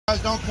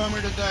Guys, don't come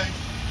here today.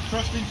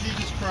 Trust in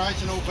Jesus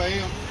Christ and obey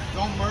Him.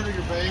 Don't murder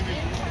your baby.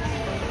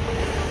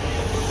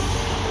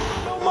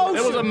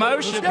 It was a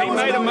motion. He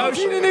made a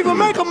motion. He didn't even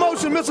make a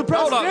motion, Mr. President.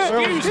 Hold on,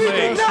 excuse me. He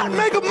did not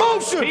make a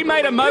motion. He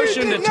made a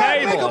motion to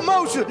table. He did not make a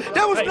motion.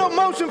 There was no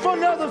motion from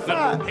the other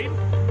side.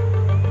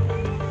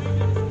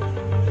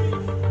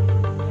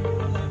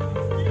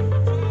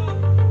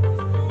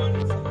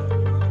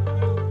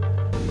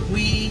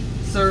 We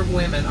serve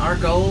women. Our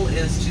goal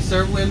is to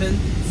serve women,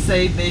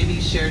 save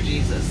babies, share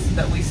Jesus.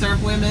 That we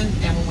serve women,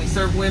 and when we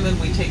serve women,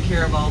 we take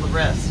care of all the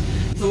rest.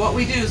 So what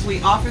we do is we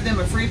offer them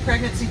a free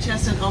pregnancy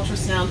test and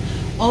ultrasound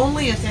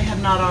only if they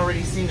have not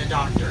already seen a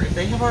doctor. If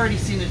they have already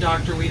seen a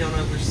doctor, we don't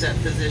overstep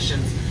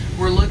physicians.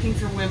 We're looking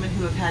for women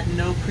who have had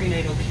no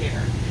prenatal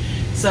care.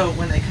 So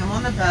when they come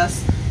on the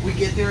bus, we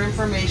get their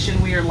information.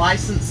 We are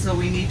licensed, so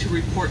we need to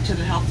report to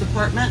the health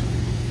department.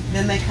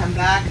 Then they come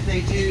back,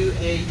 they do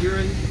a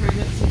urine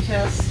pregnancy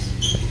test.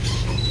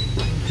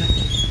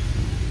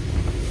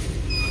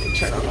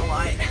 Turn on the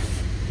light.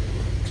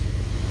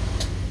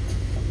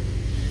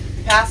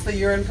 Pass the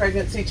urine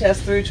pregnancy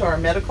test through to our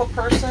medical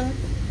person.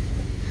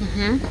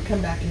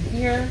 Come back in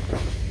here.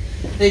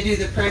 They do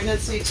the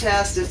pregnancy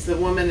test. If the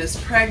woman is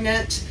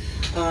pregnant,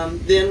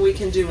 then we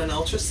can do an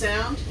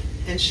ultrasound,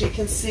 and she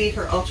can see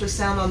her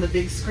ultrasound on the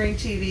big screen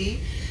TV.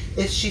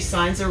 If she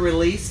signs a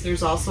release,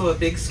 there's also a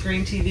big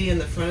screen TV in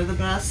the front of the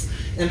bus,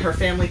 and her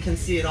family can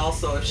see it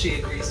also if she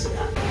agrees to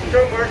that.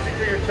 Show mercy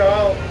to your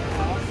child.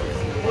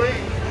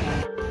 Please.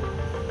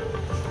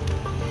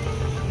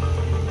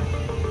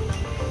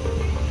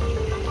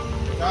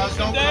 Guys,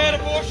 don't Dad,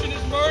 abortion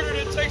is murder.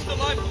 It takes the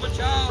life of a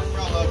child.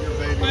 I love your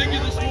baby. Thank you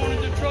this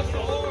morning to trust the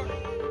Lord.